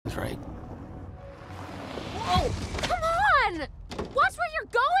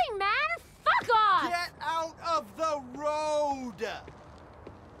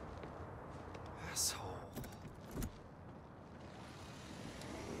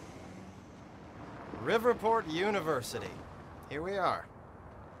Riverport University. Here we are.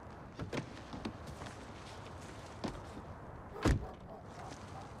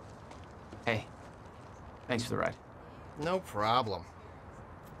 Hey, thanks for the ride. No problem.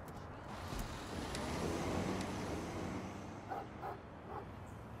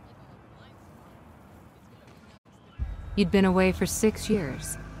 You'd been away for 6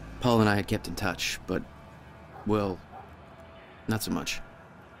 years. Paul and I had kept in touch, but, well, not so much.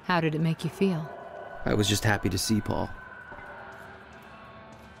 How did it make you feel? I was just happy to see Paul.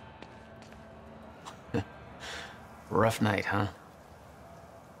 Rough night, huh?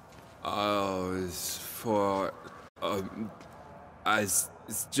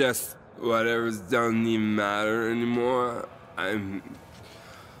 It's just whatever's doesn't even matter anymore.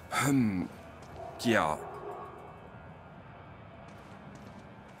 Yeah.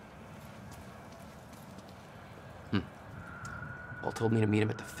 Paul told me to meet him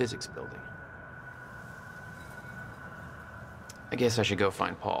at the physics building. I guess I should go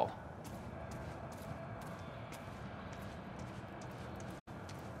find Paul.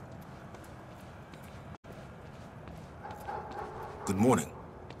 Good morning.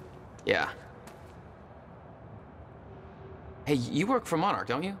 Yeah. Hey, you work for Monarch,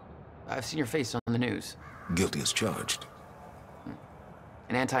 don't you? I've seen your face on the news. Guilty as charged.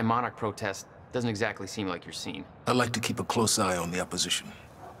 An anti-Monarch protest doesn't exactly seem like you're seen. I like to keep a close eye on the opposition.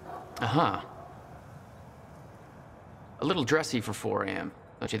 Uh-huh. A little dressy for 4 a.m.,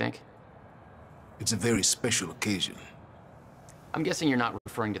 don't you think? It's a very special occasion. I'm guessing you're not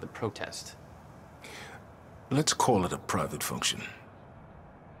referring to the protest. Let's call it a private function.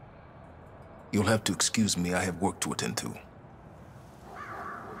 You'll have to excuse me, I have work to attend to.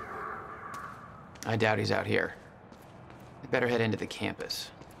 I doubt he's out here. I'd better head into the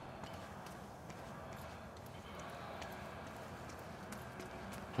campus.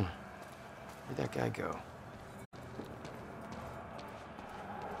 Where'd that guy go?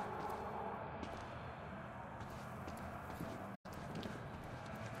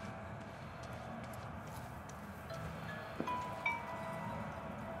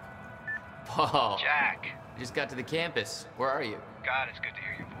 Paul. Jack. Just got to the campus. Where are you? God, it's good to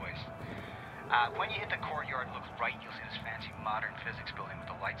hear your voice. When you hit the courtyard, look right, you'll see this fancy modern physics building with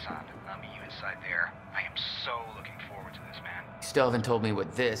the lights on. I'll meet you inside there. I am so looking forward to this, man. You still haven't told me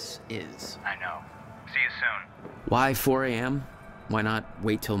what this is. I know. See you soon. Why 4 a.m.? Why not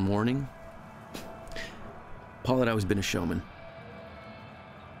wait till morning? Paul had always been a showman.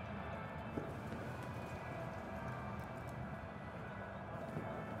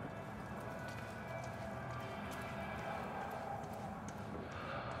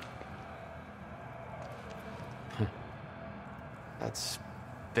 That's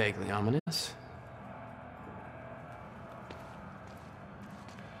vaguely ominous.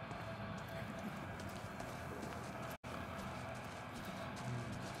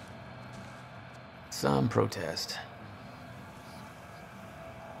 Some protest.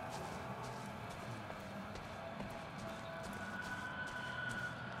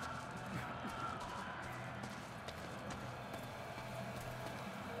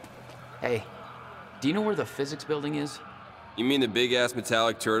 Hey, do you know where the physics building is? You mean the big-ass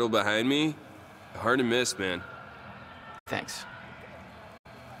metallic turtle behind me? Hard to miss, man. Thanks.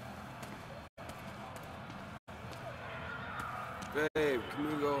 Babe, can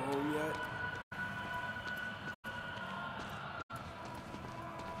we go home yet?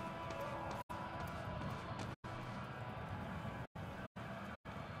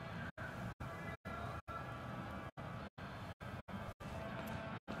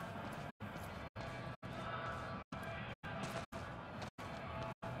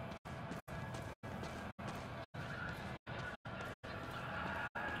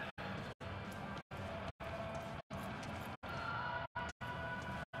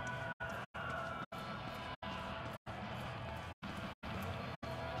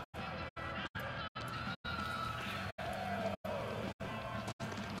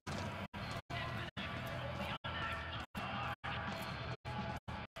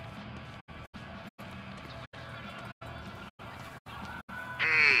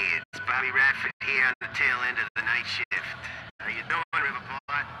 Bobby Radford here on the tail end of the night shift. How you doing,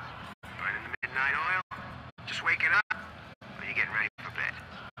 Riverport? Burning the midnight oil? Just waking up? Or you getting ready for bed?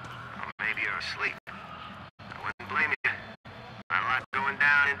 Or maybe you're asleep. I wouldn't blame you. Not a lot going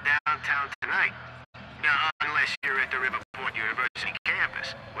down in downtown tonight. No, unless you're at the Riverport University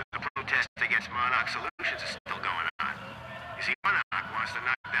campus, where the protest against Monarch Solutions is still going on. You see, Monarch wants to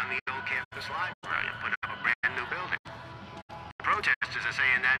knock down the old campus library and put up a brand new building. Protesters are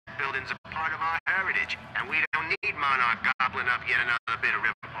saying that building's a part of our heritage, and we don't need Monarch gobbling up yet another bit of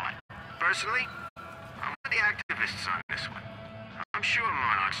Riverport. Personally, the activists on this one. I'm sure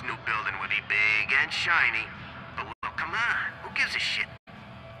Monarch's new building would be big and shiny, but well, come on, who gives a shit?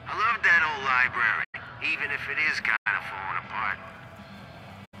 I love that old library, even if it is kind of falling apart.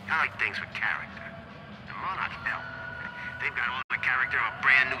 I like things with character. The Monarch, hell, they've got all the character of a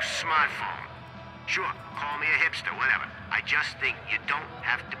brand new smartphone. Sure, call me a hipster, whatever. I just think you don't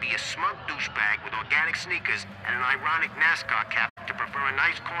have to be a smug douchebag with organic sneakers and an ironic NASCAR cap to prefer a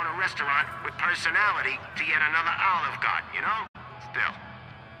nice corner restaurant with personality to yet another Olive Garden, you know? Still,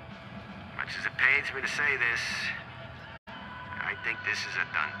 much as it pains me to say this, I think this is a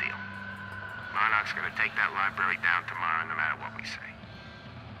done deal. Monarch's gonna take that library down tomorrow no matter what we say.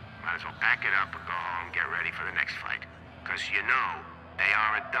 Might as well pack it up and go home and get ready for the next fight. Because you know, they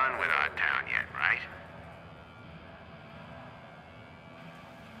aren't done with our town yet, right?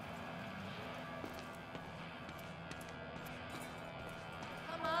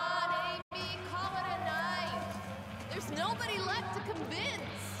 Come on, Amy, call it a night. There's nobody left to convince.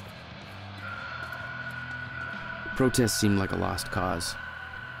 Protests seem like a lost cause.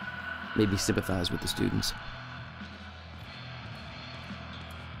 Maybe sympathize with the students.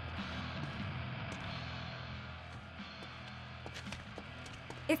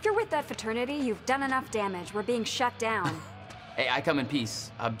 If you're with that fraternity, you've done enough damage. We're being shut down. Hey, I come in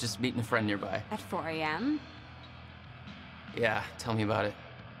peace. I'm just meeting a friend nearby. At 4 a.m.? Yeah, tell me about it.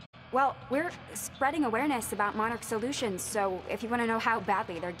 Well, we're spreading awareness about Monarch Solutions, so if you want to know how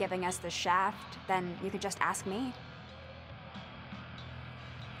badly they're giving us the shaft, then you could just ask me.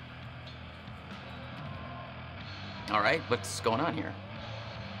 All right, what's going on here?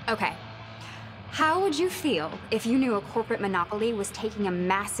 Okay. How would you feel if you knew a corporate monopoly was taking a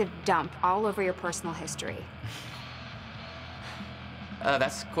massive dump all over your personal history?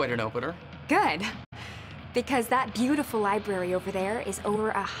 That's quite an opener. Good. Because that beautiful library over there is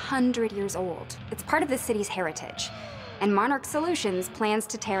over 100 years old. It's part of the city's heritage. And Monarch Solutions plans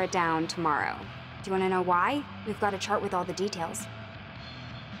to tear it down tomorrow. Do you want to know why? We've got a chart with all the details.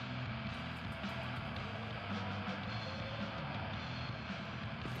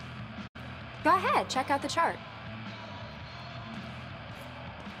 Go ahead, check out the chart.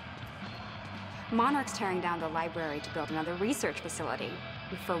 Monarch's tearing down the library to build another research facility.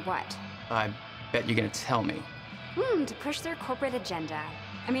 For what? I bet you're gonna tell me. To push their corporate agenda.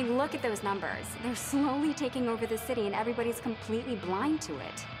 I mean, look at those numbers. They're slowly taking over the city and everybody's completely blind to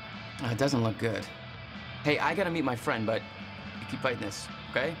it. It doesn't look good. Hey, I gotta meet my friend, but you keep fighting this,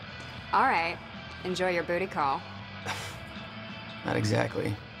 okay? All right. Enjoy your booty call. Not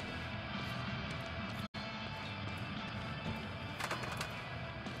exactly.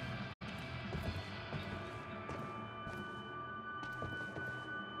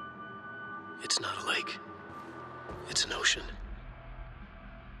 It's not a lake. It's an ocean.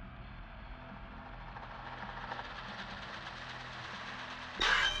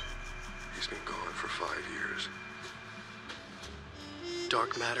 He's been gone for 5 years.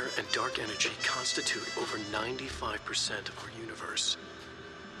 Dark matter and dark energy constitute over 95% of our universe.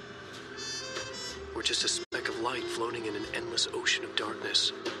 We're just a speck of light floating in an endless ocean of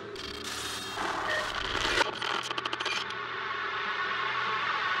darkness.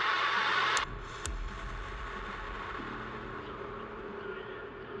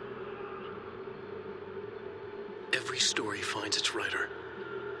 Every story finds its writer.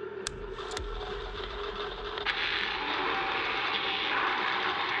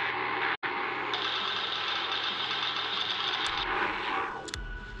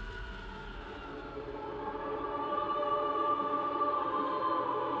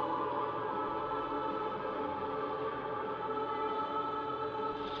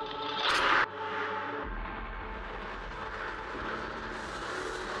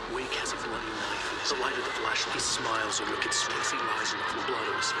 Wake has a bloody knife in his light of the flashlight. He smiles a wicked swazy lies enough with blood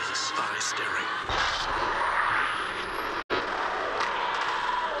on his face, eyes staring.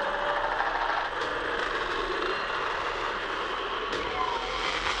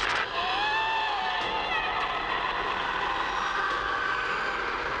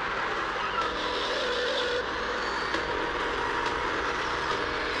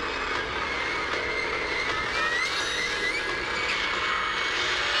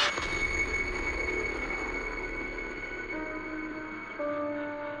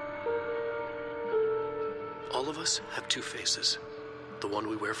 All of us have two faces. The one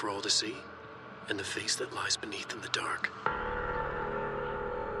we wear for all to see, and the face that lies beneath in the dark.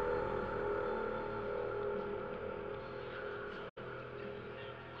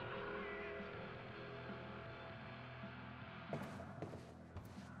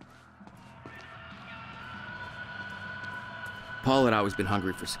 Paul had always been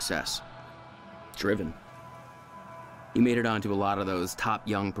hungry for success. Driven. He made it onto a lot of those top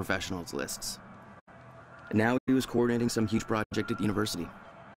young professionals lists. And now he was coordinating some huge project at the university.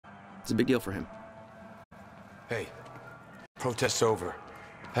 It's a big deal for him. Hey, protest's over.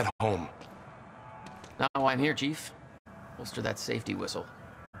 Head home. Not why I'm here, Chief. Holster that safety whistle.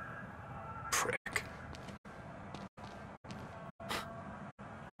 Prick.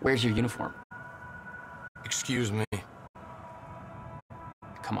 Where's your uniform? Excuse me.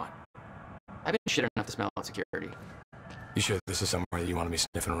 Come on. I've been shit enough to smell out security. You sure this is somewhere that you want to be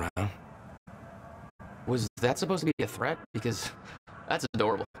sniffing around? Was that supposed to be a threat? Because that's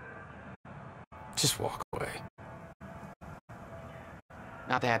adorable. Just walk away.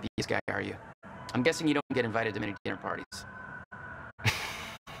 Not the happiest guy, are you? I'm guessing you don't get invited to many dinner parties. I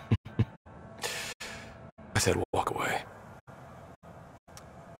said walk away.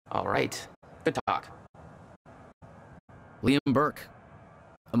 All right. Good talk. Liam Burke,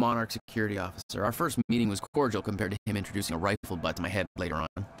 a Monarch security officer. Our first meeting was cordial compared to him introducing a rifle butt to my head later on.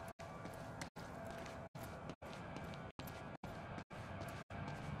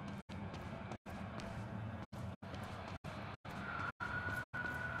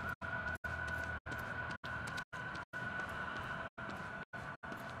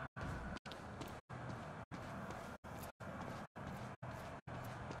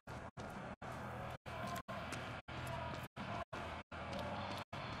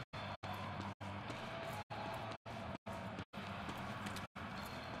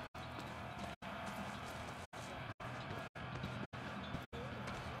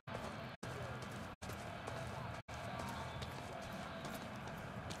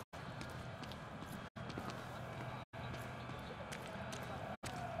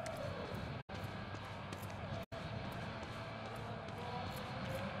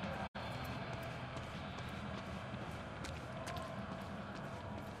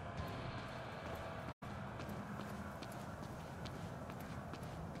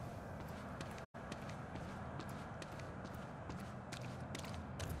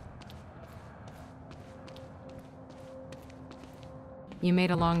 You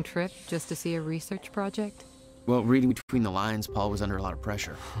made a long trip just to see a research project? Well, reading between the lines, Paul was under a lot of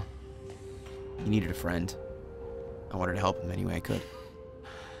pressure. He needed a friend. I wanted to help him any way I could.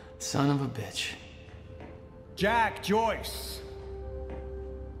 Son of a bitch. Jack Joyce.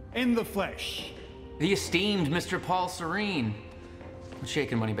 In the flesh. The esteemed Mr. Paul Serene. What's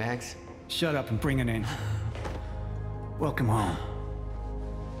shaking, Moneybags? Shut up and bring it in. Welcome home.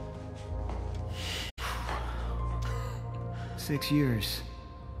 6 years.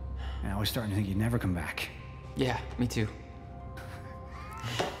 And I was starting to think you'd never come back. Yeah, me too.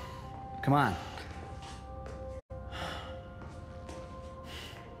 Come on.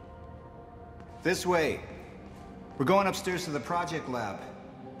 This way. We're going upstairs to the project lab.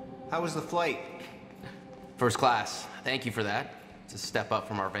 How was the flight? First class. Thank you for that. It's a step up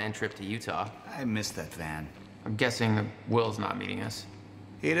from our van trip to Utah. I missed that van. I'm guessing Will's not meeting us.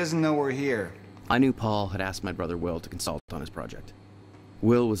 He doesn't know we're here. I knew Paul had asked my brother Will to consult on his project.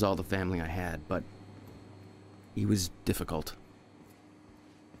 Will was all the family I had, but he was difficult.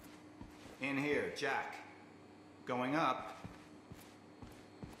 In here, Jack. Going up.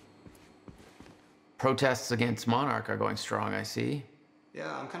 Protests against Monarch are going strong, I see.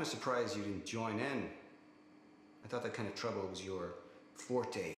 Yeah, I'm kind of surprised you didn't join in. I thought that kind of trouble was your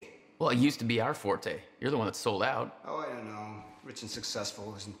forte. Well, it used to be our forte. You're the one that sold out. Oh, I don't know. Rich and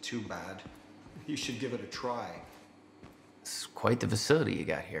successful isn't too bad. You should give it a try. It's quite the facility you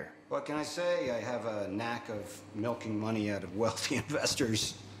got here. What can I say? I have a knack of milking money out of wealthy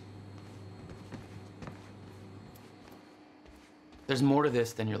investors. There's more to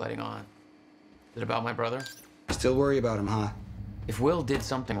this than you're letting on. Is it about my brother? Still worry about him, huh? If Will did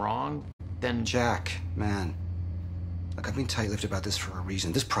something wrong, then... Jack, man. Look, I've been tight-lipped about this for a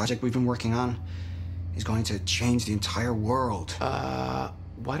reason. This project we've been working on is going to change the entire world.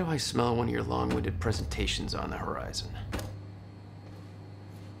 Why do I smell one of your long-winded presentations on the horizon?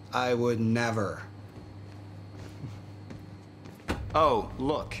 I would never. Oh,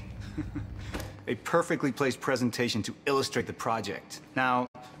 look. A perfectly placed presentation to illustrate the project. Now,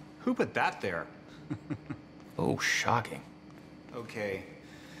 who put that there? Oh, shocking. Okay.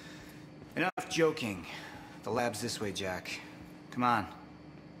 Enough joking. The lab's this way, Jack. Come on.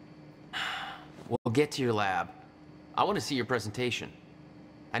 We'll get to your lab. I want to see your presentation.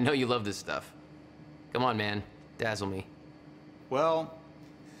 I know you love this stuff. Come on, man. Dazzle me. Well,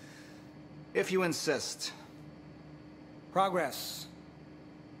 if you insist. Progress.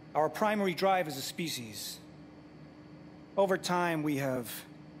 Our primary drive as a species. Over time, we have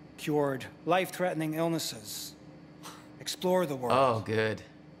cured life-threatening illnesses. Explore the world. Oh, good.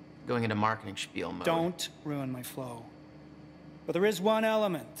 Going into marketing spiel mode. Don't ruin my flow. But there is one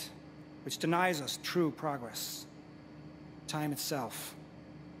element which denies us true progress. Time itself.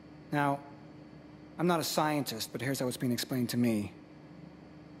 Now, I'm not a scientist, but here's how it's been explained to me.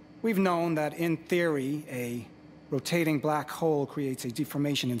 We've known that, in theory, a rotating black hole creates a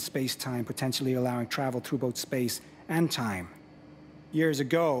deformation in space-time, potentially allowing travel through both space and time. Years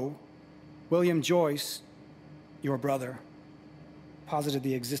ago, William Joyce, your brother, posited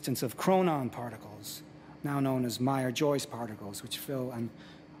the existence of chronon particles, now known as Meyer-Joyce particles, which fill an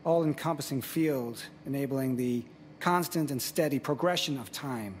all-encompassing field, enabling the constant and steady progression of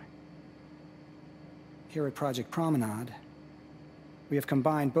time. Here at Project Promenade, we have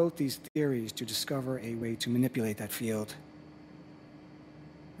combined both these theories to discover a way to manipulate that field.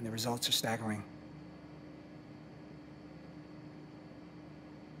 And the results are staggering.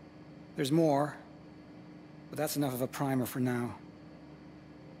 There's more, but that's enough of a primer for now.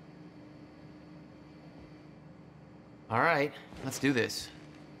 All right, let's do this.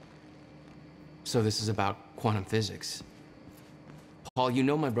 So this is about quantum physics. Paul, you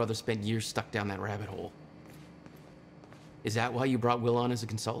know my brother spent years stuck down that rabbit hole. Is that why you brought Will on as a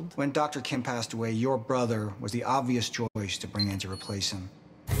consultant? When Dr. Kim passed away, your brother was the obvious choice to bring in to replace him.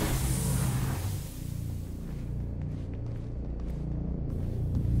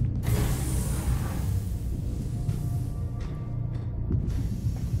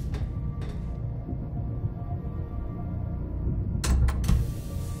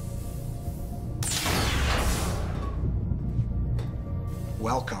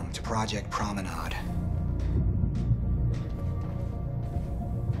 Welcome to Project Promenade.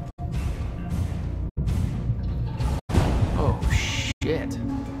 Oh, shit.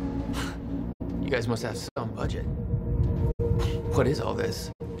 You guys must have some budget. What is all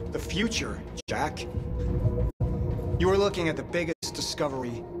this? The future, Jack. You are looking at the biggest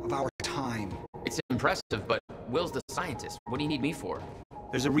discovery of our time. It's impressive, but Will's the scientist. What do you need me for?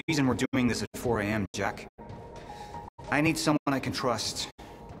 There's a reason we're doing this at 4 a.m., Jack. I need someone I can trust.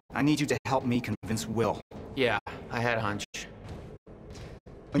 I need you to help me convince Will. Yeah, I had a hunch.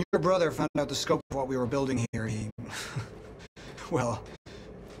 When your brother found out the scope of what we were building here, he... well,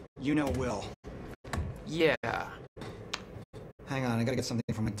 you know Will. Yeah. Hang on, I gotta get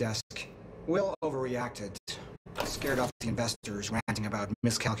something from my desk. Will overreacted. Scared off the investors, ranting about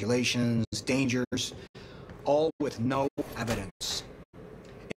miscalculations, dangers, all with no evidence.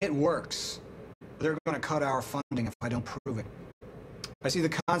 It works. They're gonna cut our funding if I don't prove it. I see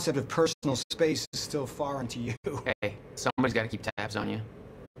the concept of personal space is still foreign to you. Hey, somebody's gotta keep tabs on you.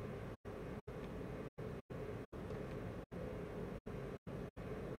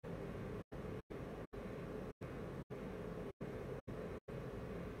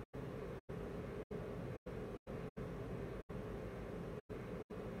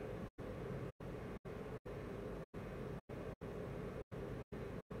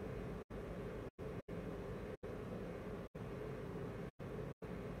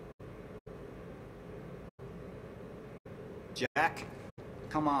 Jack,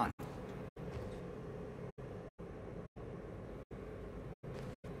 come on.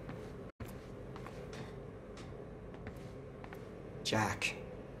 Jack,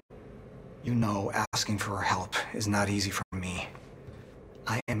 you know asking for help is not easy for me.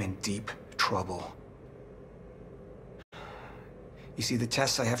 I am in deep trouble. You see, the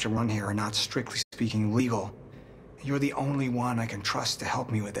tests I have to run here are not strictly speaking legal. You're the only one I can trust to help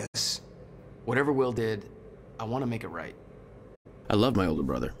me with this. Whatever Will did, I want to make it right. I love my older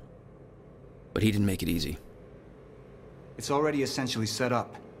brother, but he didn't make it easy. It's already essentially set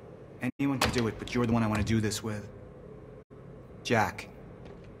up. Anyone can do it, but you're the one I want to do this with. Jack,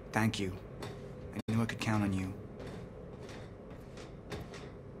 thank you. I knew I could count on you.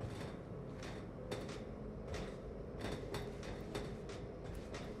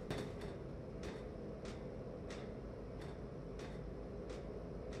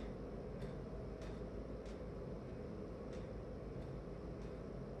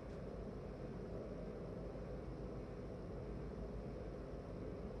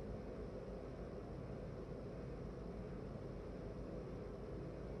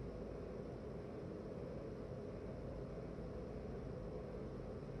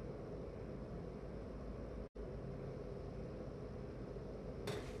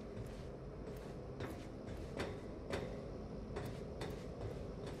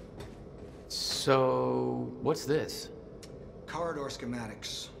 So, what's this? Corridor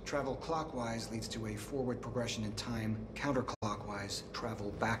schematics. Travel clockwise leads to a forward progression in time. Counterclockwise,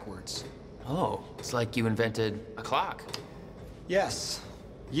 travel backwards. Oh, it's like you invented a clock. Yes.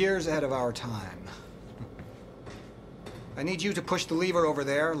 Years ahead of our time. I need you to push the lever over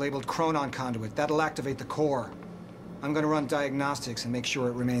there, labeled Chronon Conduit. That'll activate the core. I'm gonna run diagnostics and make sure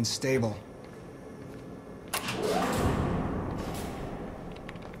it remains stable.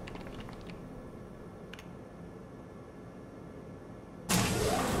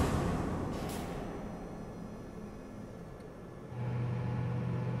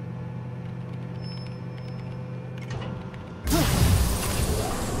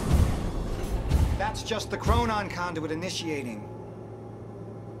 That's just the Chronon conduit initiating.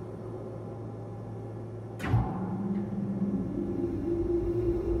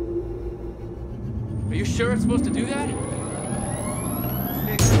 Are you sure it's supposed to do that?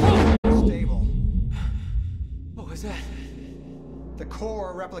 Stable. What was that? The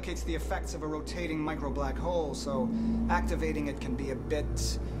core replicates the effects of a rotating micro-black hole, so activating it can be a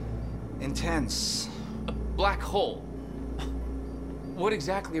bit intense. A black hole? What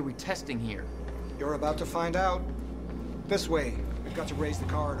exactly are we testing here? You're about to find out. This way. We've got to raise the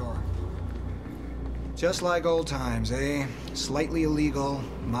corridor. Just like old times, eh? Slightly illegal,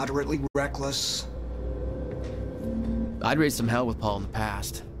 moderately reckless. I'd raised some hell with Paul in the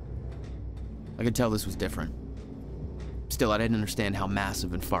past. I could tell this was different. Still, I didn't understand how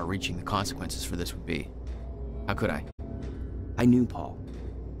massive and far-reaching the consequences for this would be. How could I? I knew Paul.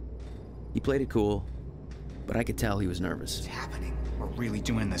 He played it cool, but I could tell he was nervous. What's happening? We're really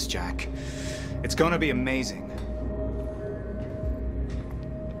doing this, Jack. It's gonna be amazing.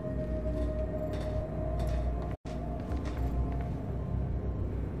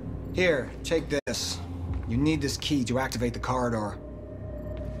 Here, take this. You need this key to activate the corridor.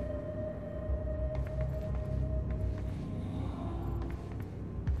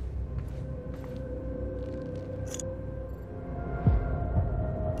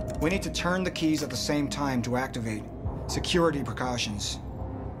 We need to turn the keys at the same time to activate. Security precautions.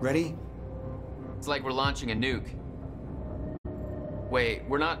 Ready? It's like we're launching a nuke. Wait,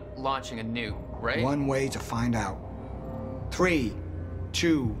 we're not launching a nuke, right? One way to find out. 3,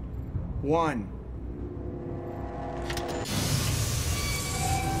 2, 1.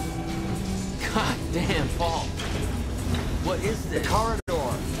 God damn, Paul. What is this? The corridor.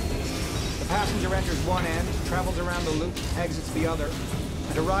 The passenger enters one end, travels around the loop, exits the other,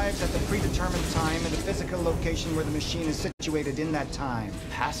 and arrives at the predetermined time in the physical location where the machine is situated in that time.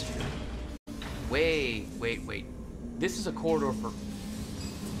 Passenger? Wait. This is a corridor for...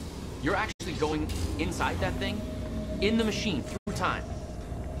 You're actually going inside that thing? In the machine, through time?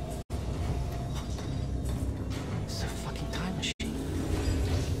 It's a fucking time machine.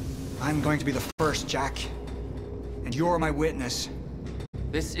 I'm going to be the first, Jack. And you're my witness.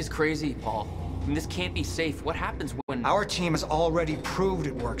 This is crazy, Paul. I mean, this can't be safe. What happens when... Our team has already proved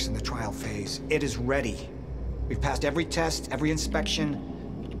it works in the trial phase. It is ready. We've passed every test, every inspection.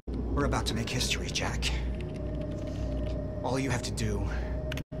 We're about to make history, Jack. All you have to do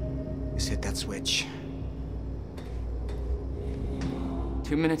is hit that switch.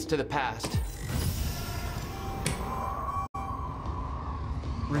 2 minutes to the past.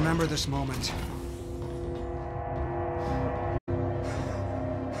 Remember this moment.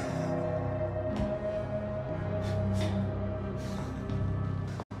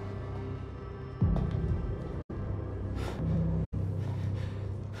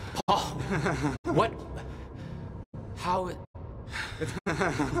 Paul! What? How...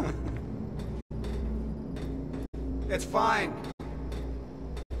 It's fine.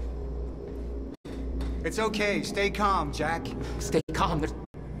 It's okay. Stay calm, Jack. Stay calm.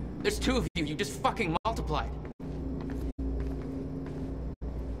 There's two of you. You just fucking multiplied.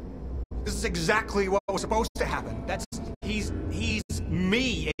 This is exactly what was supposed to happen. He's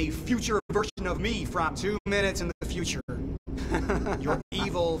me, a future version of me from 2 minutes in the future. Your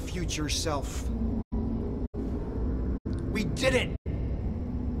evil future self. We did it!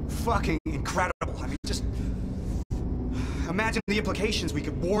 Fucking incredible. I mean, just... Imagine the implications. We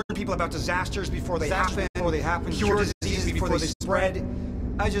could warn people about disasters before they happen, cure diseases before they spread.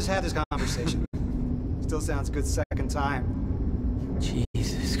 I just had this conversation. Still sounds good second time.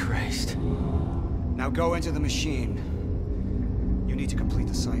 Jesus Christ. Now go into the machine. You need to complete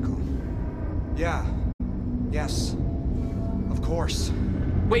the cycle. Yeah. Yes. Of course.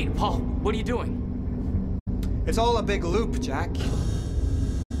 Wait, Paul, what are you doing? It's all a big loop, Jack.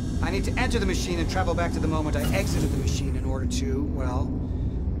 I need to enter the machine and travel back to the moment I exited the machine in order to, well,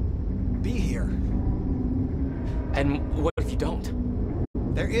 be here. And what if you don't?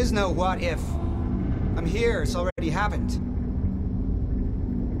 There is no what if. I'm here, it's already happened.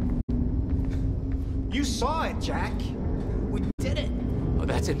 You saw it, Jack. We did it. Oh,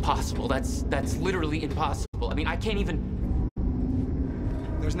 that's impossible. That's literally impossible. I mean, I can't even...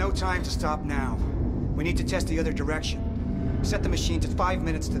 There's no time to stop now. We need to test the other direction. Set the machine to 5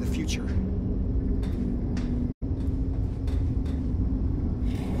 minutes to the future.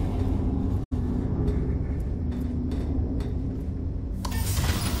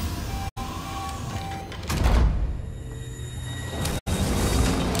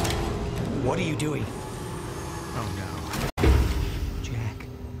 What are you doing? Oh no. Jack.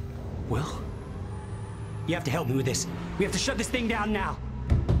 Will? You have to help me with this. We have to shut this thing down now.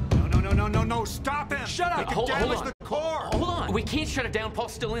 No, stop him! Shut up! It could Hold damage on. the core! Hold on. We can't shut it down.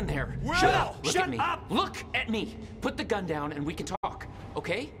 Paul's still in there. Will! Shut up! Look Shut at me. up! Look at me. Put the gun down and we can talk,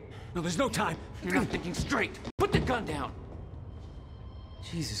 okay? No, there's no time. You're not thinking straight. Put the gun down.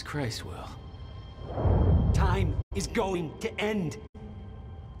 Jesus Christ, Will. Time is going to end.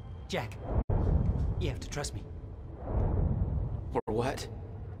 Jack, you have to trust me. Or what?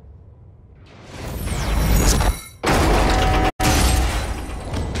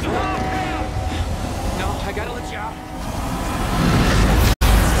 No, I gotta let you out.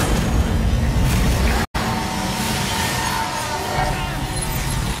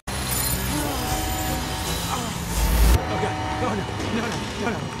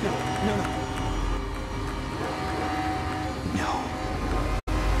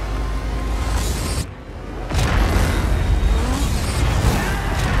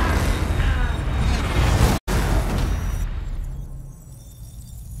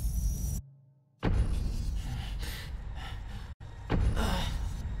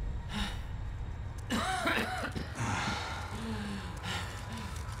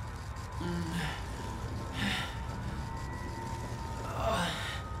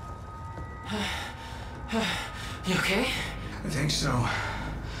 You okay? I think so.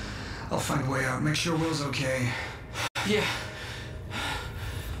 I'll find a way out. Make sure Will's okay. Yeah.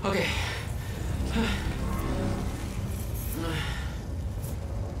 Okay.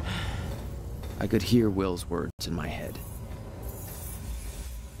 I could hear Will's words in my head.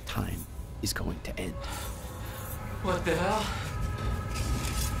 Time is going to end. What the hell?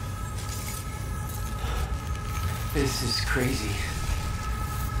 This is crazy.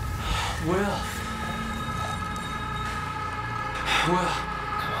 Will.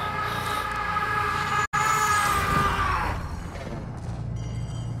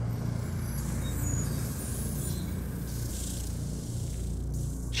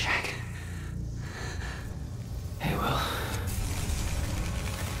 Jack. Hey, Will.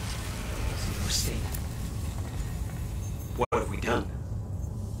 Christine. What have we done?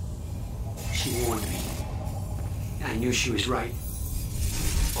 She warned me. I knew she was right.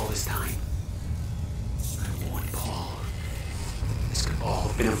 All this time. I warned Paul. This could all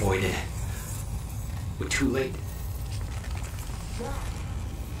have been avoided. We're too late.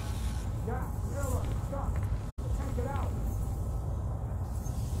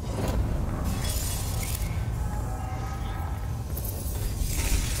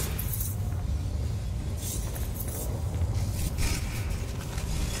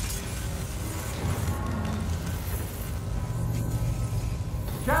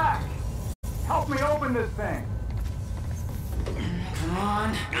 Jack! Help me open this thing! Come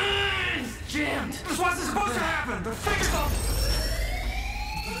on. It's jammed. This wasn't supposed to happen! The thing is all...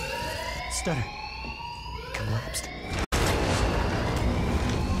 Stutter. Collapsed.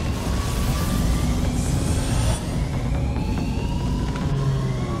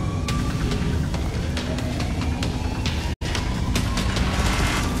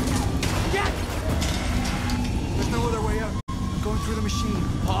 Jack! There's no other way out. I'm going through the machine.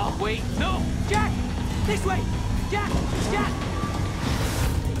 Paul, wait. No! Jack! This way! Jack! Jack!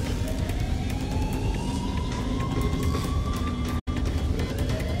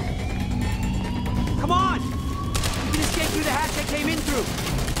 Come on! You can escape through the hatch I came in through!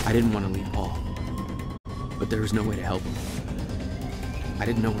 I didn't want to leave Paul, but there was no way to help him. I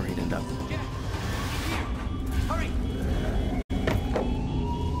didn't know where he'd end up. Hurry!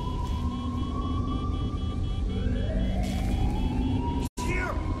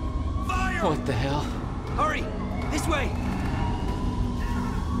 Here! Fire! What the hell? Hurry! This way!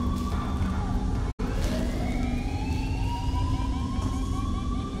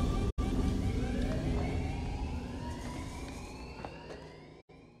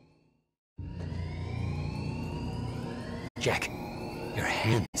 Jack, your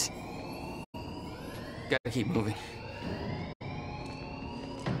hands. Gotta keep moving.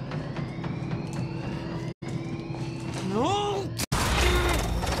 No!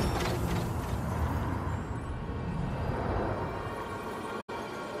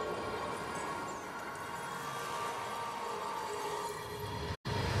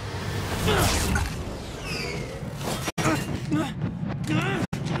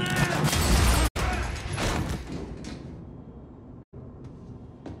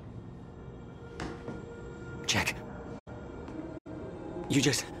 Jack. You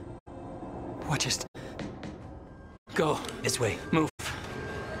just... watch us. Go. This way. Move.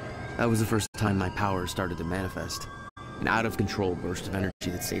 That was the first time my power started to manifest. An out-of-control burst of energy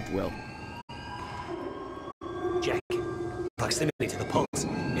that saved Will. proximity to the pulse.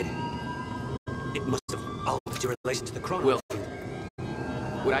 It must have altered your relation to the chrono. Will,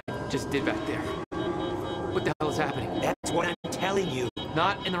 what I just did back there. What the hell is happening? That's what I'm telling you.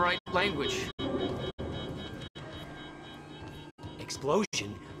 Not in the right language.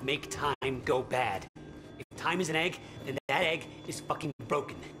 Explosion make time go bad. If time is an egg, then that egg is fucking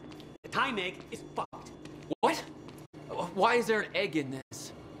broken. The time egg is fucked. What? Why is there an egg in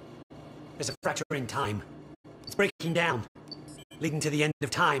this? There's a fracture in time. It's breaking down, leading to the end of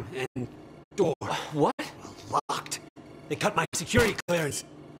time and door. What? Locked. They cut my security clearance.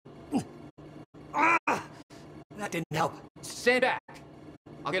 Ah! That didn't help. Stand back.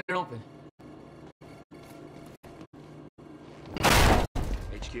 I'll get it open.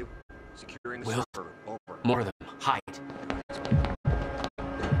 HQ, securing the Will, server. Over. More of them. Hide.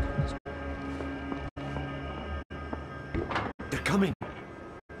 They're coming.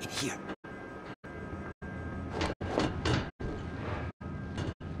 In here.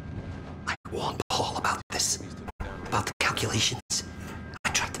 I warned Paul about this. About the calculations. I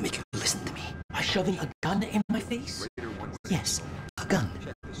tried to make him listen to me. By shoving a gun in my face? Yes, a gun.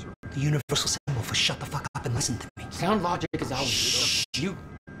 The universal symbol for shut the fuck up and listen to me. Sound logic is always... Shh. You...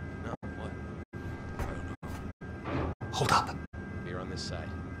 No, what? I don't know. Hold up. Here on this side.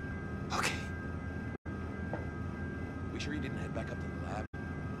 Okay. We sure you didn't head back up to the lab?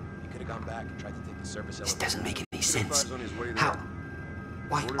 You could have gone back and tried to take the surface This elevator. doesn't make any sense. On his way there. How?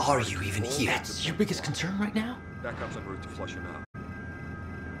 Why are you even here? That's your biggest concern right now? Backup's en route to flush him out.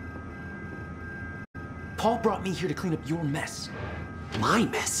 Paul brought me here to clean up your mess. My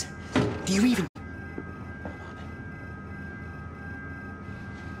mess? Do you even... I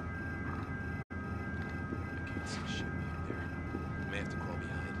can't see shit back there. May have to crawl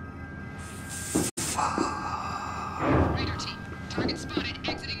behind. Raider team, target spotted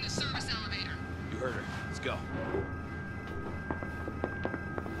exiting the service elevator. You heard her. Let's go.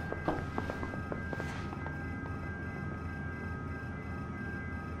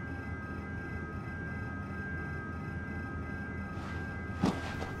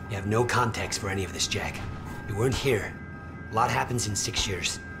 You have no context for any of this, Jack. You weren't here. A lot happens in 6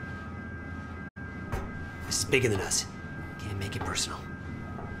 years. This is bigger than us. Can't make it personal.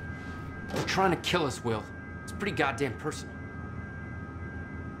 They're trying to kill us, Will. It's pretty goddamn personal.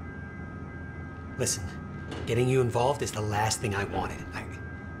 Listen, getting you involved is the last thing I wanted.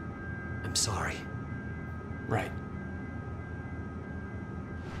 I'm sorry. Right.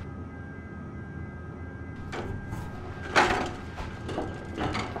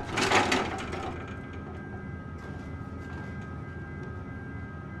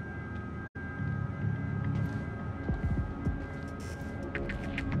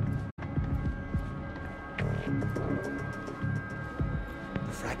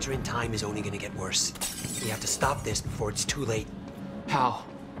 The fracture in time is only gonna get worse. We have to stop this before it's too late. How?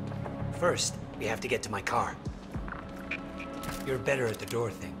 First, we have to get to my car. You're better at the door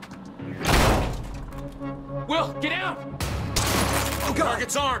thing. Will, get out! Oh, God!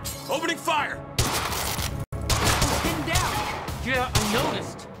 Target's armed! Opening fire! Pinned down! Yeah, I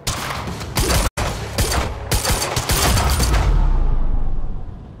noticed.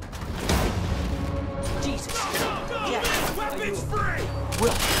 Jesus! Weapons free!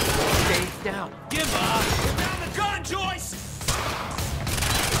 Will, stay down. Give up! Put down the gun, Joyce!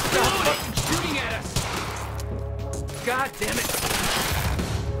 Stop fucking shooting at us! God damn it!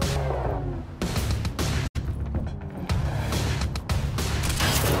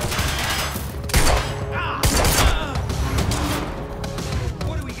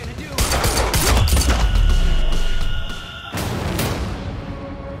 What are we gonna do?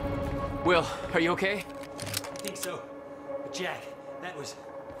 Will, are you okay? I think so. But Jack, that was...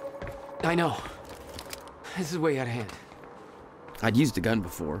 I know. This is way out of hand. I'd used a gun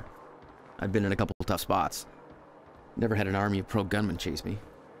before. I'd been in a couple tough spots. Never had an army of pro gunmen chase me.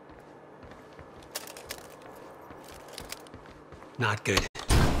 Not good.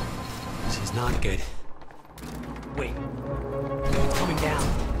 This is not good. Wait. It's coming down.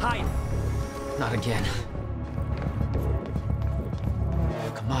 Hide! Not again.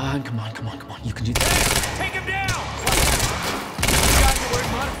 Come on, come on, come on, come on. You can do this. Take him down! You guys are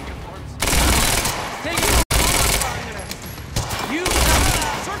wearing modern uniforms. Take it. You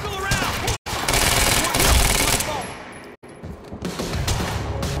circle around!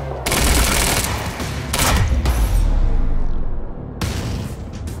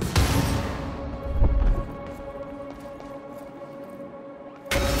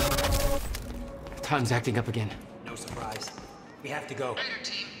 Time's acting up again. No surprise. We have to go. Raider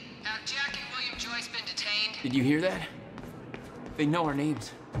team, have Jack and William Joyce been detained? Did you hear that? They know our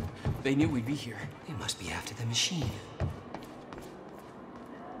names. They knew we'd be here. They must be after the machine.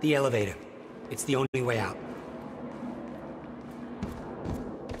 The elevator. It's the only way out.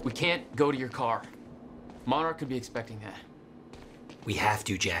 We can't go to your car. Monarch could be expecting that. We have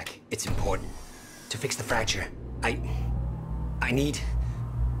to, Jack. It's important. To fix the fracture. We need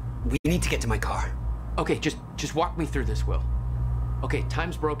to get to my car. Okay, just walk me through this, Will. Okay,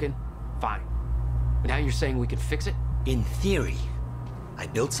 time's broken. Fine. But now you're saying we could fix it? In theory. I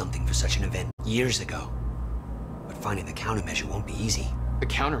built something for such an event years ago. But finding the countermeasure won't be easy. The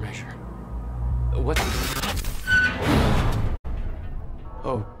countermeasure? What's...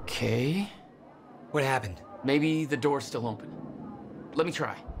 Okay... What happened? Maybe the door's still open. Let me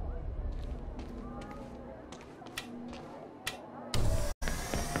try.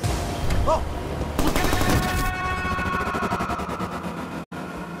 Oh!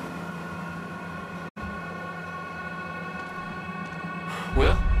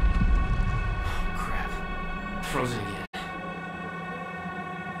 Will? Oh, crap. Frozen again.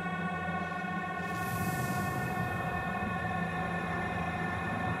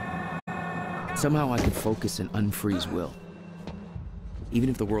 Somehow I could focus and unfreeze Will, even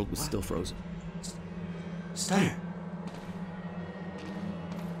if the world was still frozen. Stunner.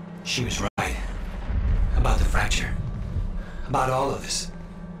 She was right. About the fracture. About all of this.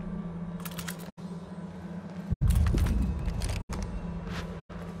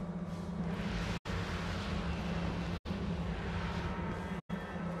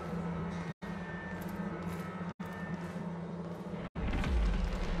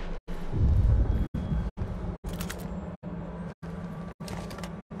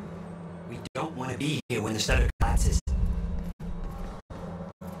 We don't want to be here when the stutter collapses.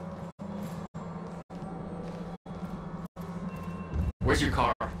 Where's your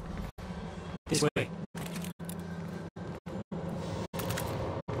car? This way.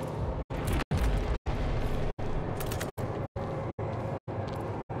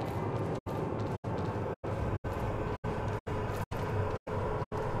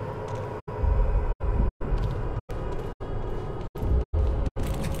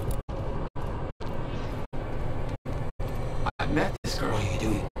 I met this girl. What are you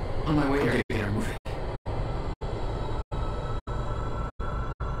doing? On my way here to get her moving.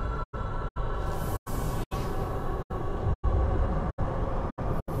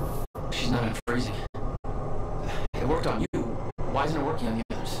 She's not unfreezing. It worked on you. Why isn't it working on the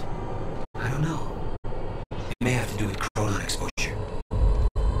others? I don't know. It may have to do with chronon exposure.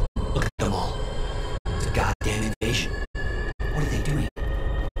 Look at them all. It's a goddamn invasion. What are they doing?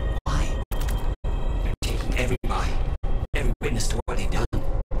 Why? They're taking everybody. Every witness to what they've done.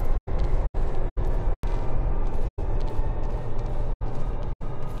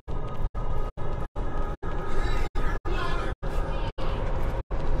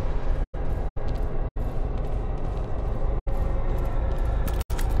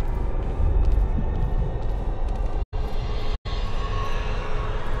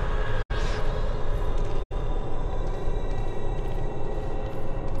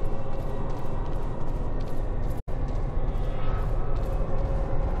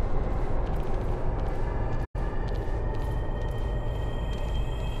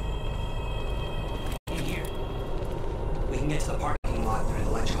 Here. We can get to the parking lot through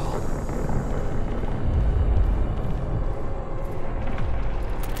the lecture hall.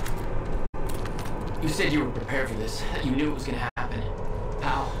 You said you were prepared for this. You knew it was gonna happen.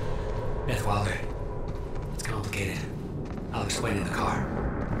 How? Beth Wilder. It's complicated. I'll explain in the car.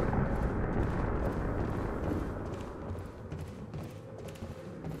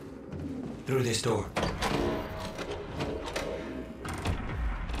 Through this door.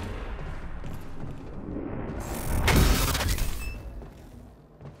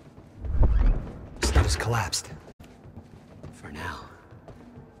 Stuff has collapsed. For now.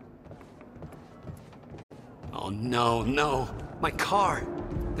 Oh no, no. My car.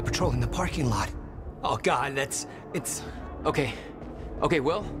 They're patrolling the parking lot. Oh God, it's... Okay. Okay,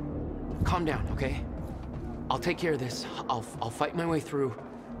 Will. Calm down, okay? I'll take care of this. I'll fight my way through.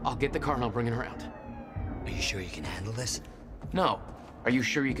 I'll get the car and I'll bring it around. Are you sure you can handle this? No. Are you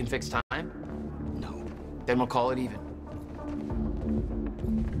sure you can fix time? No. Then we'll call it even.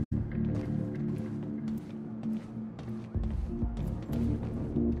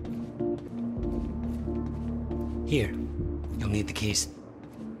 Here. You'll need the keys.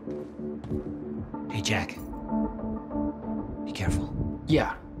 Hey, Jack. Be careful.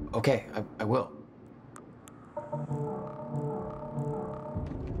 Yeah. Okay, I will.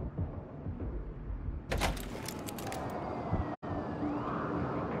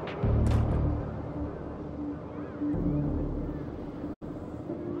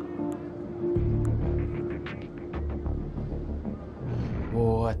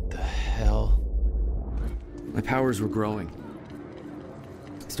 What My powers were growing.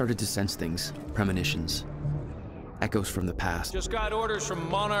 I started to sense things, premonitions, echoes from the past. Just got orders from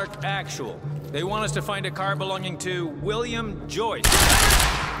Monarch Actual. They want us to find a car belonging to William Joyce.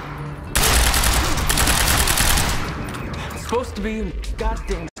 It's supposed to be in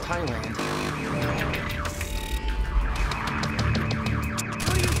goddamn Thailand.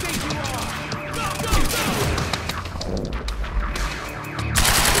 What do you think you are? Go, go, go!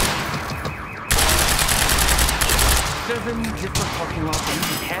 Seven different parking lots, and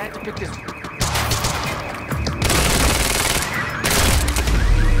you had to pick this.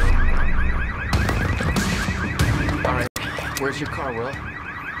 All right, where's your car, Will?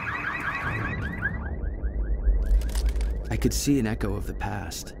 I could see an echo of the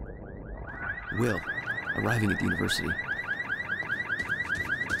past. Will, arriving at the university.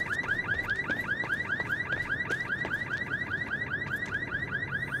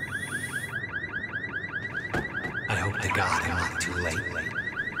 I hope to God I'm not too late.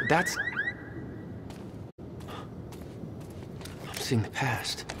 That's... I'm seeing the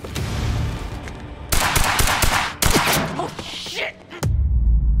past. Oh, shit!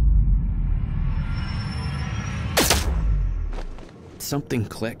 Something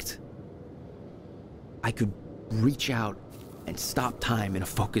clicked. I could reach out and stop time in a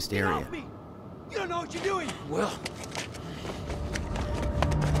focused area. You don't know what you're doing! Will.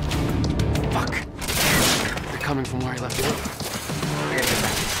 Fuck. They're coming from where I left it. I gotta get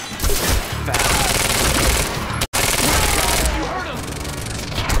back. Fast. You heard him!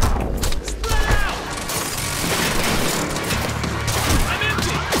 Spread out! I'm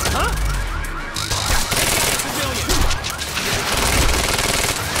empty! Huh? Civilian!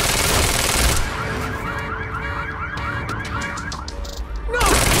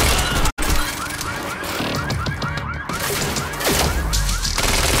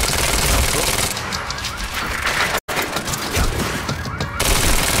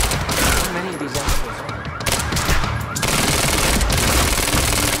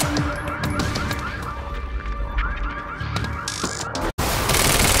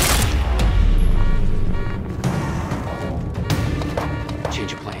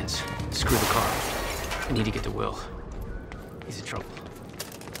 Change of plans. Screw the car. I need to get to Will. He's in trouble.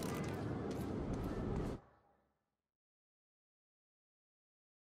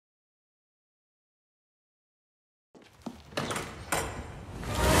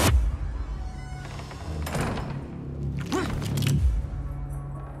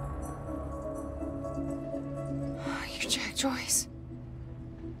 You're Jack Joyce.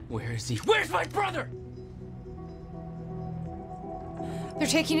 Where is he? Where's my brother? They're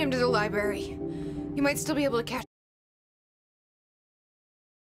taking him to the library. You might still be able to catch